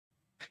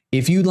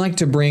If you'd like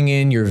to bring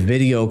in your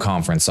video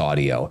conference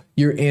audio,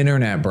 your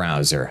internet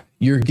browser,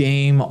 your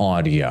game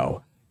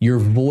audio, your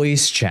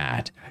voice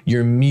chat,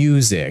 your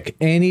music,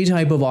 any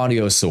type of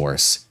audio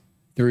source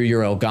through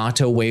your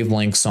Elgato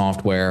Wave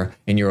software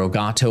and your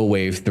Elgato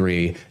Wave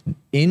 3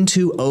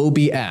 into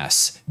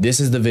OBS, this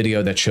is the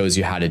video that shows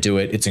you how to do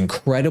it. It's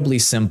incredibly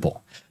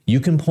simple.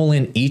 You can pull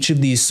in each of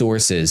these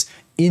sources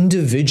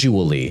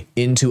individually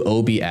into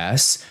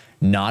OBS,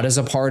 not as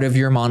a part of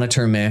your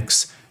monitor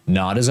mix,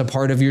 not as a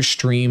part of your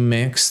stream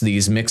mix,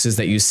 these mixes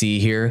that you see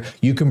here.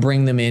 You can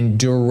bring them in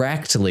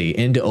directly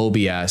into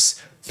OBS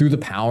through the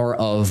power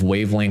of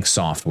Wavelink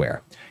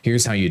software.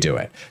 Here's how you do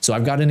it. So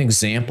I've got an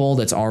example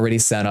that's already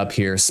set up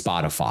here,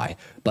 Spotify,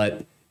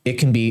 but it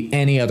can be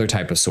any other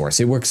type of source.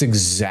 It works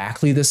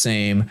exactly the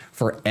same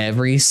for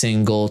every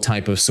single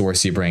type of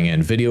source you bring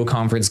in. Video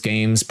conference,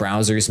 games,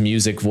 browsers,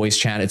 music, voice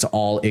chat, it's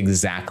all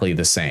exactly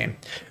the same.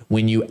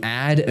 When you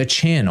add a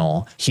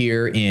channel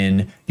here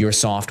in your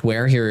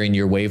software, here in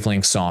your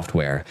Wavelink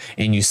software,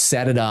 and you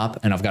set it up,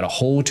 and I've got a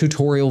whole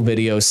tutorial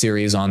video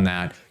series on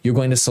that, you're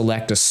going to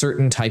select a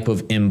certain type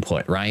of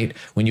input, right?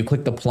 When you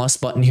click the plus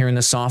button here in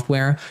the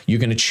software, you're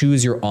going to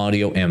choose your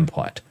audio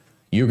input.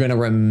 You're going to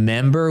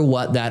remember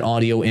what that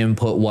audio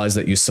input was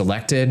that you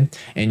selected,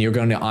 and you're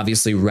going to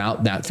obviously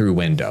route that through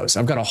Windows.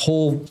 I've got a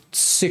whole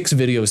 6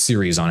 video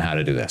series on how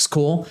to do this.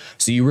 Cool.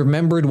 So you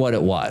remembered what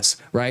it was,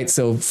 right?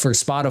 So for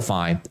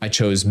Spotify, I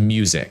chose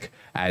music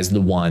as the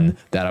one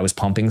that I was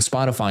pumping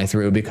Spotify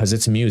through because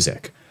it's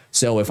music.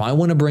 So if I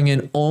want to bring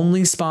in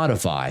only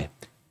Spotify,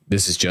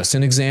 this is just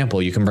an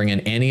example. You can bring in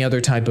any other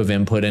type of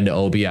input into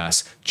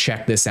OBS.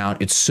 Check this out.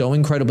 It's so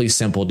incredibly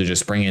simple to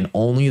just bring in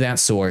only that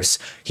source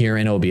here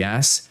in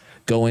OBS.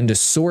 Go into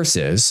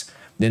sources,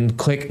 then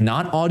click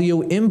not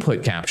audio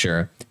input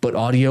capture, but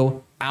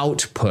audio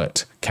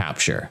output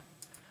capture.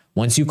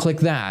 Once you click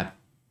that,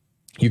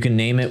 you can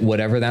name it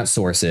whatever that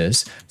source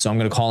is. So I'm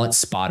going to call it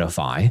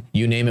Spotify.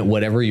 You name it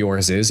whatever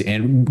yours is,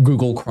 and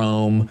Google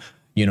Chrome,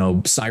 you know,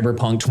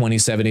 Cyberpunk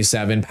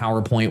 2077,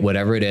 PowerPoint,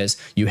 whatever it is,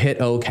 you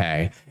hit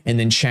OK, and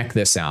then check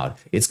this out.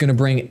 It's going to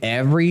bring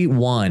every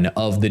one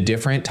of the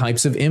different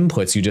types of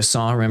inputs you just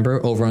saw,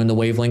 remember, over in the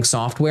Wavelink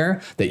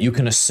software that you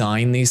can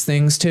assign these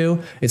things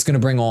to. It's going to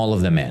bring all of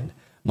them in.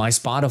 My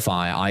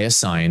Spotify, I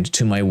assigned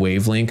to my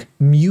Wavelink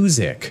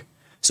music.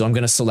 So I'm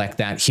going to select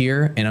that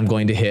here, and I'm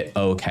going to hit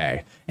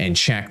OK, and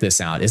check this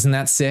out. Isn't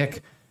that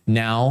sick?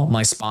 Now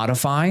my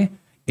Spotify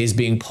is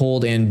being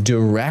pulled in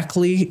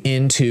directly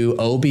into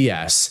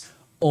OBS,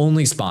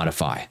 only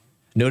Spotify.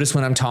 Notice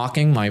when I'm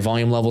talking, my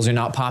volume levels are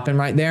not popping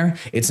right there.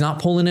 It's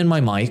not pulling in my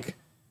mic.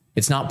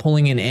 It's not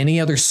pulling in any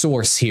other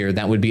source here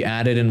that would be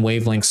added in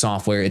Wavelink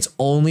software. It's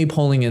only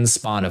pulling in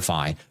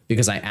Spotify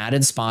because I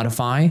added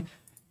Spotify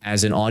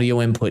as an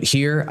audio input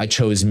here. I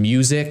chose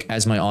music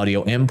as my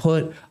audio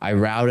input. I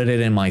routed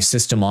it in my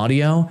system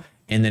audio,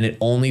 and then it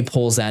only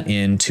pulls that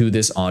into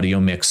this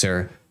audio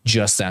mixer,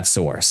 just that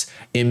source.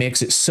 It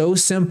makes it so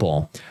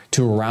simple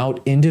to route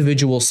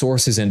individual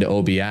sources into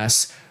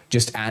OBS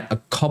just at a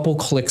couple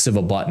clicks of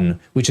a button,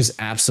 which is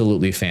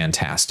absolutely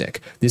fantastic.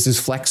 This is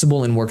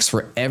flexible and works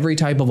for every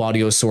type of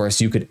audio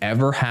source you could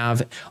ever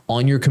have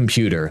on your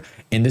computer.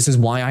 And this is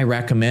why I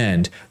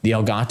recommend the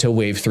Elgato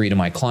Wave 3 to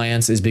my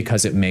clients, is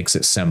because it makes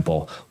it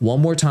simple.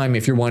 One more time,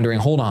 if you're wondering,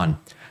 hold on,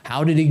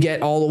 how did he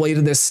get all the way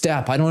to this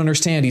step? I don't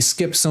understand. He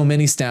skipped so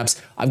many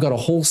steps. I've got a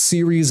whole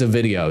series of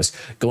videos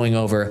going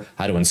over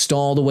how to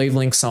install the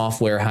Wavelink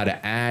software, how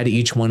to add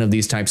each one of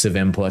these types of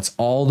inputs,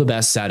 all the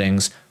best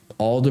settings,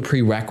 all the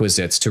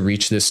prerequisites to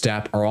reach this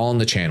step are all on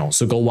the channel.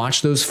 So go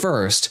watch those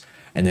first,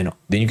 and then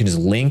you can just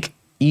link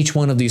each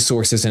one of these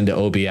sources into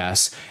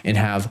OBS and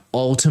have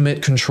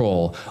ultimate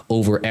control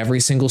over every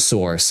single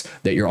source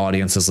that your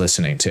audience is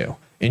listening to.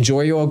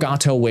 Enjoy your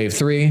Elgato Wave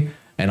 3,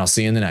 and I'll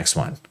see you in the next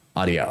one.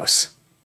 Adios.